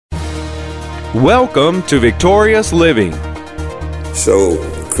Welcome to Victorious Living. So,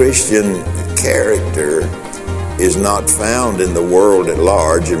 Christian character is not found in the world at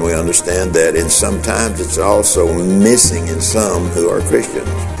large, and we understand that, and sometimes it's also missing in some who are Christians.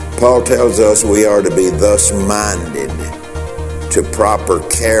 Paul tells us we are to be thus minded to proper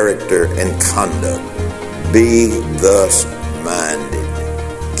character and conduct. Be thus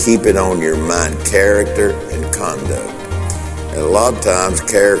minded. Keep it on your mind, character and conduct. And a lot of times,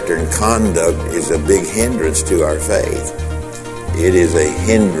 character and conduct is a big hindrance to our faith. It is a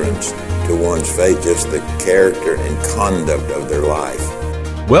hindrance to one's faith, just the character and conduct of their life.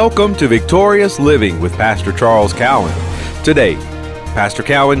 Welcome to Victorious Living with Pastor Charles Cowan. Today, Pastor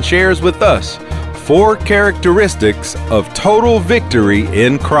Cowan shares with us 4 characteristics of total victory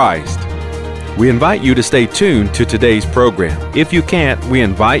in Christ. We invite you to stay tuned to today's program. If you can't, we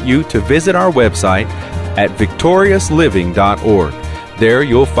invite you to visit our website at victoriousliving.org. There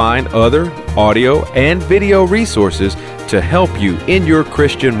you'll find other audio and video resources to help you in your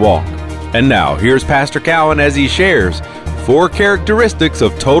Christian walk. And now, here's Pastor Cowan as he shares 4 characteristics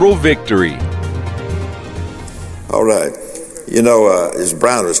of total victory. All right. You know, as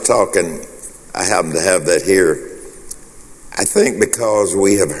Brian was talking, I happen to have that here. I think because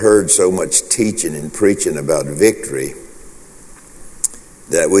we have heard so much teaching and preaching about victory,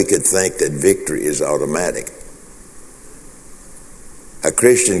 that we could think that victory is automatic. A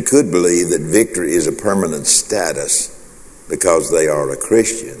Christian could believe that victory is a permanent status because they are a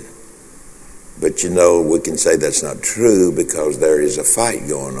Christian. But you know, we can say that's not true because there is a fight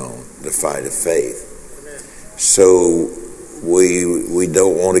going on, the fight of faith. Amen. So we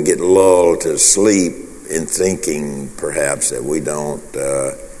don't want to get lulled to sleep in thinking perhaps that we don't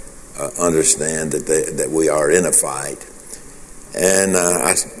understand that we are in a fight. And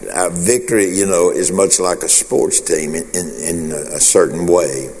victory, you know, is much like a sports team in a certain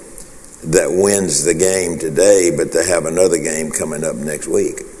way that wins the game today, but they have another game coming up next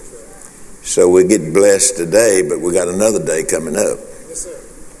week. So we get blessed today, but we got another day coming up. Yes, sir.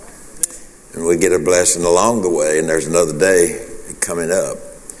 And we get a blessing along the way, and there's another day coming up.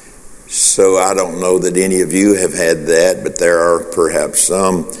 So I don't know that any of you have had that, but there are perhaps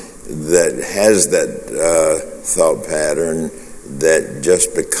some that has that thought pattern, that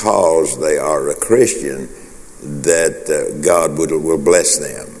just because they are a Christian, that God will bless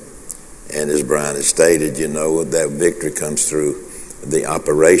them. And as Brian has stated, you know, that victory comes through the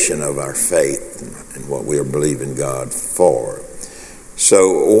operation of our faith and what we are believing God for.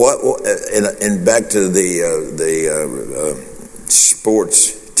 So and back to the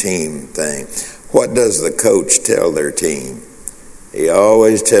sports team thing, what does the coach tell their team? He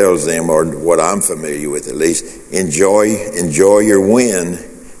always tells them, or what I'm familiar with at least, enjoy your win,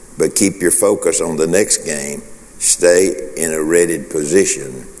 but keep your focus on the next game. Stay in a ready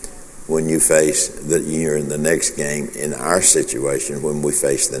position when you you're in the next game, in our situation, when we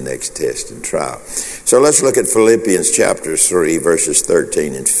face the next test and trial. So let's look at Philippians chapter 3, verses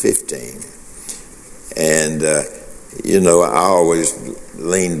 13 and 15. And, you know, I always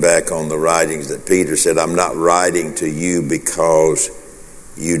lean back on the writings that Peter said, I'm not writing to you because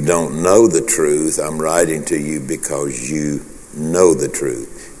you don't know the truth. I'm writing to you because you know the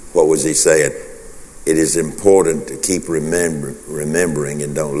truth. What was he saying? It is important to keep remembering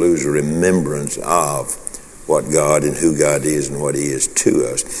and don't lose remembrance of what God and who God is and what he is to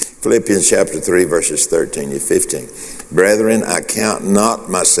us. Philippians chapter 3, verses 13 and 15. Brethren, I count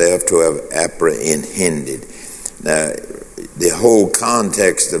not myself to have apprehended. Now, the whole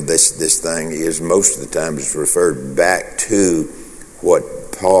context of this thing is most of the time it's referred back to what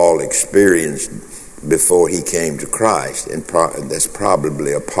Paul experienced before he came to Christ, and that's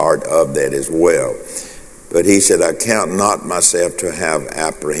probably a part of that as well. But he said, I count not myself to have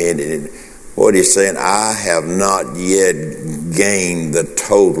apprehended. And what he's saying, I have not yet gained the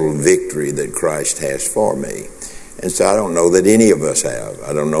total victory that Christ has for me. And so I don't know that any of us have.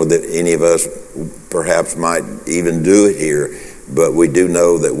 I don't know that any of us perhaps might even do it here, but we do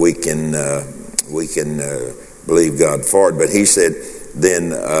know that we can believe God for it. But he said,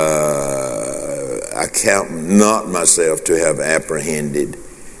 then I count not myself to have apprehended,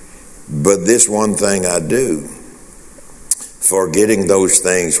 but this one thing I do, forgetting those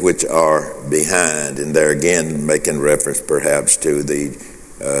things which are behind. And there again, making reference perhaps to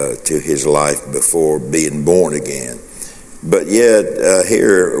to his life before being born again. But yet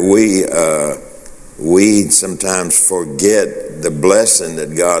here we sometimes forget the blessing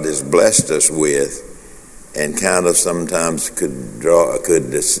that God has blessed us with, and kind of sometimes could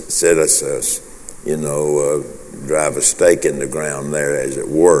set us, drive a stake in the ground there, as it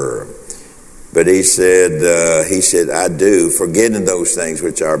were. But he said, I do, forgetting those things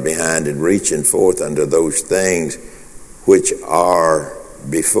which are behind and reaching forth unto those things which are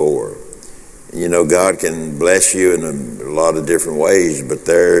before. You know, God can bless you in a lot of different ways, but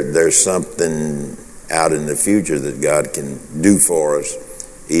there's something out in the future that God can do for us,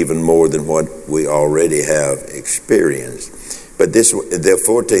 even more than what we already have experienced. But the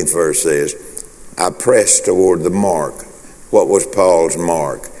 14th verse says, I press toward the mark. What was Paul's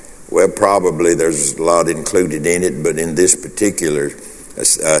mark? Well, probably there's a lot included in it, but in this particular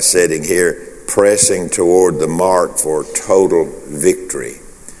setting here, pressing toward the mark for total victory.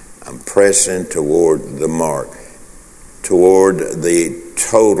 I'm pressing toward the mark, toward the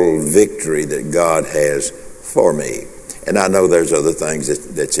total victory that God has for me. And I know there's other things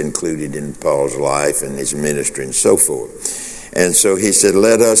that's included in Paul's life and his ministry and so forth. And so he said,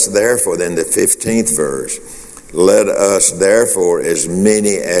 let us therefore, then the 15th verse, let us therefore as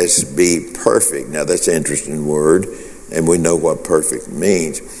many as be perfect. Now that's an interesting word, and we know what perfect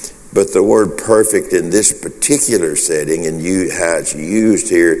means. But the word perfect in this particular setting, and how it's used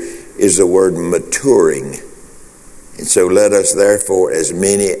here, is the word maturing. And so let us therefore as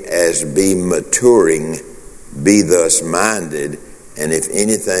many as be maturing, be thus minded, and if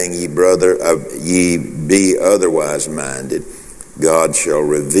anything ye be otherwise minded, God shall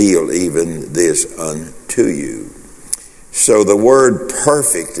reveal even this unto you. So the word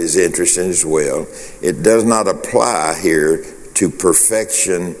perfect is interesting as well. It does not apply here to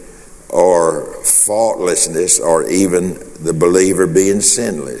perfection or faultlessness or even the believer being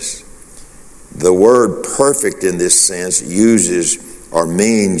sinless. The word perfect in this sense uses or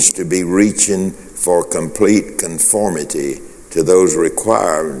means to be reaching for complete conformity to those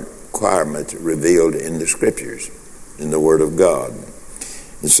requirements revealed in the Scriptures, in the Word of God.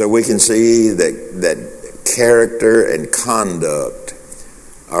 And so we can see that character and conduct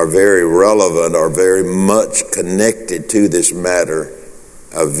are very relevant, are very much connected to this matter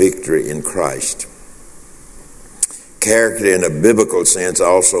of victory in Christ. Character in a biblical sense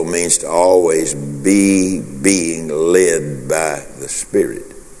also means to always be being led by the Spirit.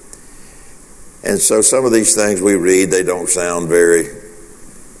 And so some of these things we read, they don't sound very,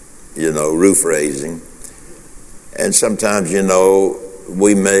 roof-raising. And sometimes, a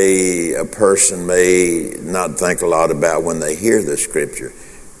person may not think a lot about when they hear the Scripture,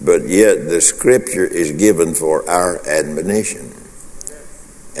 but yet the Scripture is given for our admonition.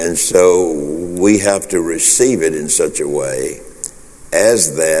 And so we have to receive it in such a way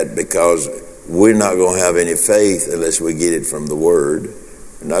as that, because we're not going to have any faith unless we get it from the Word.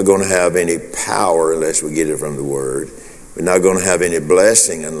 We're not going to have any power unless we get it from the Word. We're not going to have any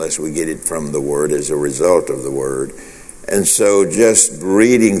blessing unless we get it from the Word as a result of the Word. And so just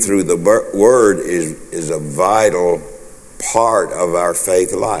reading through the Word is a vital part of our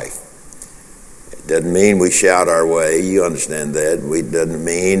faith life. It doesn't mean we shout our way. You understand that. It doesn't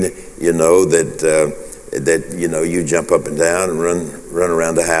mean, that you jump up and down and run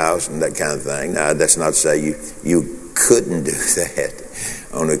around the house and that kind of thing. Now, that's not to say you couldn't do that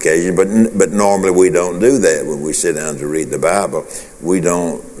on occasion, but normally we don't do that when we sit down to read the Bible. We're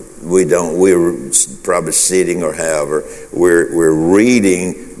probably sitting or however. We're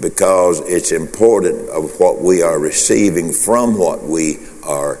reading because it's important of what we are receiving from what we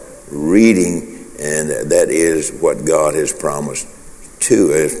are reading, and that is what God has promised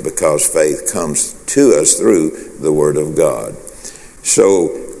to us, because faith comes to us through the Word of God. So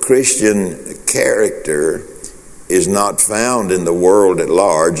Christian character is not found in the world at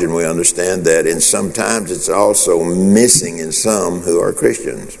large, and we understand that, and sometimes it's also missing in some who are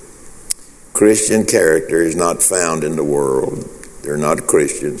Christians. Christian character is not found in the world. They're not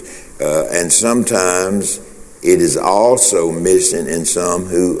Christians. And sometimes it is also missing in some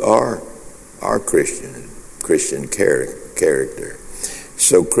who are Christian character.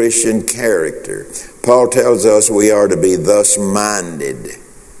 So Christian character. Paul tells us we are to be thus minded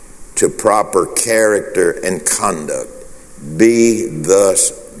to proper character and conduct. Be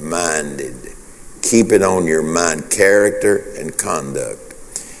thus minded. Keep it on your mind, character and conduct.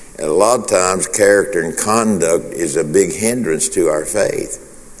 And a lot of times character and conduct is a big hindrance to our faith.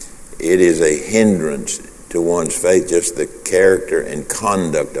 It is a hindrance to one's faith, just the character and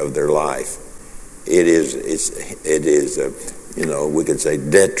conduct of their life. It is we could say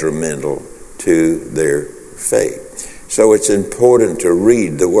detrimental to their faith. So it's important to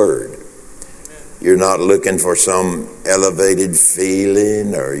read the Word. You're not looking for some elevated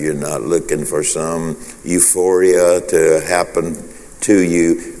feeling, or you're not looking for some euphoria to happen to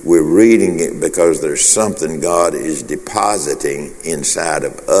you. We're reading it because there's something God is depositing inside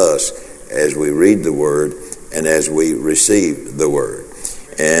of us as we read the Word and as we receive the Word.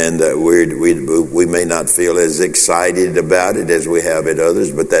 And we may not feel as excited about it as we have at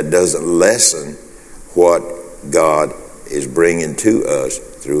others, but that doesn't lessen what God is bringing to us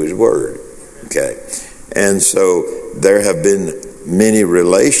through His Word. Okay, and so there have been many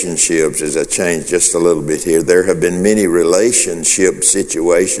relationships, as I change just a little bit here, there have been many relationship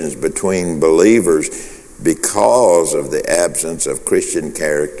situations between believers because of the absence of Christian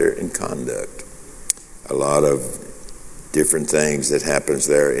character and conduct. A lot of different things that happens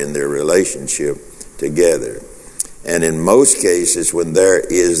there in their relationship together. And in most cases, when there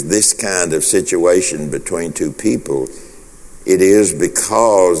is this kind of situation between two people, it is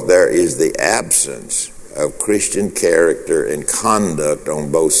because there is the absence of Christian character and conduct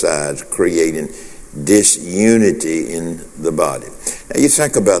on both sides, creating disunity in the body. Now you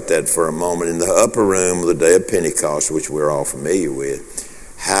think about that for a moment. In the upper room of the day of Pentecost, which we're all familiar with,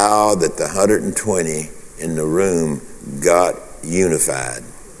 how that the 120 in the room got unified.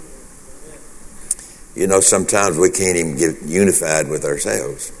 You know, sometimes we can't even get unified with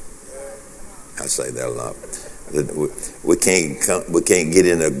ourselves. I say that a lot. We can't get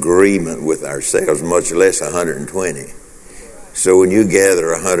in agreement with ourselves, much less 120. So when you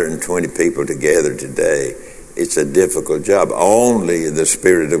gather 120 people together today, it's a difficult job. Only the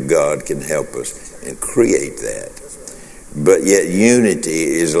Spirit of God can help us and create that. But yet unity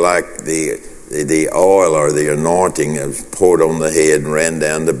is like the oil or the anointing is poured on the head and ran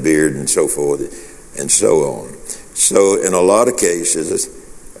down the beard and so forth and so on. So in a lot of cases,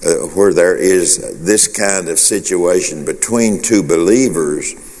 where there is this kind of situation between two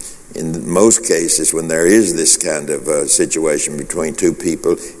believers, in most cases when there is this kind of situation between two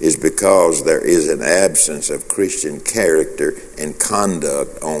people, is because there is an absence of Christian character and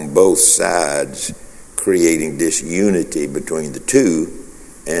conduct on both sides, creating disunity between the two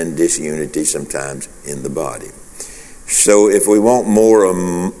and disunity sometimes in the body. So if we want more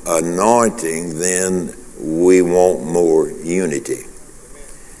anointing, then we want more unity.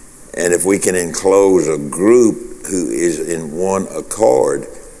 And if we can enclose a group who is in one accord,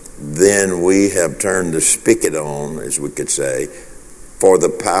 then we have turned the spigot on, as we could say, for the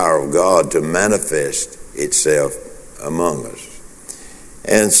power of God to manifest itself among us.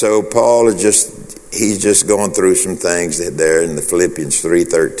 And so Paul he's just going through some things that there in the Philippians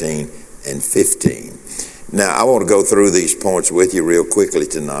 3:13 and 15. Now, I want to go through these points with you real quickly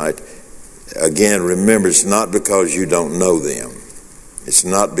tonight. Again, remember, it's not because you don't know them. It's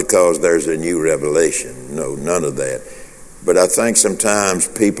not because there's a new revelation. No, none of that. But I think sometimes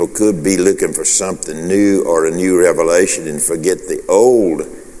people could be looking for something new or a new revelation and forget the old,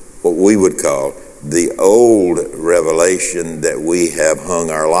 what we would call the old revelation that we have hung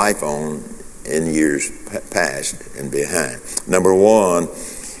our life on in years past and behind. Number one,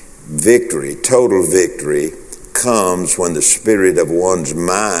 victory, total victory, comes when the spirit of one's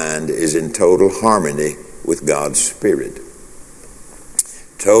mind is in total harmony with God's Spirit.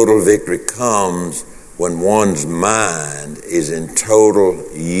 Total victory comes when one's mind is in total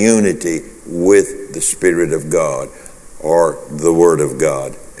unity with the Spirit of God, or the Word of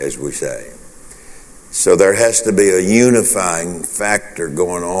God, as we say. So there has to be a unifying factor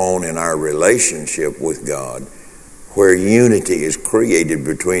going on in our relationship with God, where unity is created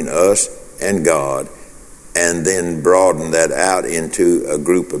between us and God, and then broaden that out into a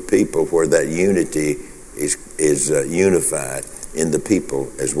group of people where that unity is unified in the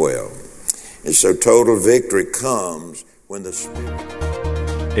people as well. And so total victory comes when the Spirit...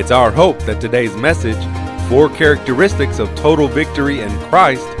 It's our hope that today's message, 4 Characteristics of Total Victory in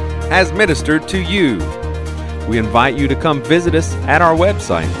Christ, has ministered to you. We invite you to come visit us at our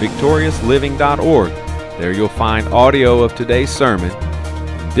website, victoriousliving.org. There you'll find audio of today's sermon,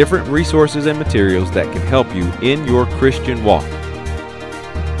 different resources and materials that can help you in your Christian walk.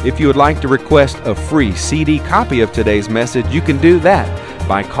 If you would like to request a free CD copy of today's message, you can do that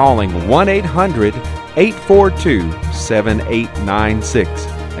by calling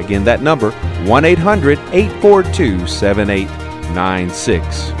 1-800-842-7896. Again, that number,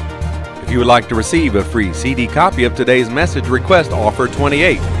 1-800-842-7896. If you would like to receive a free CD copy of today's message, request offer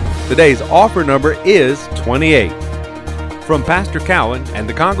 28. Today's offer number is 28. From Pastor Cowan and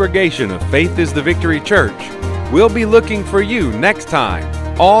the congregation of Faith is the Victory Church, we'll be looking for you next time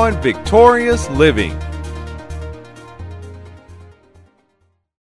on Victorious Living.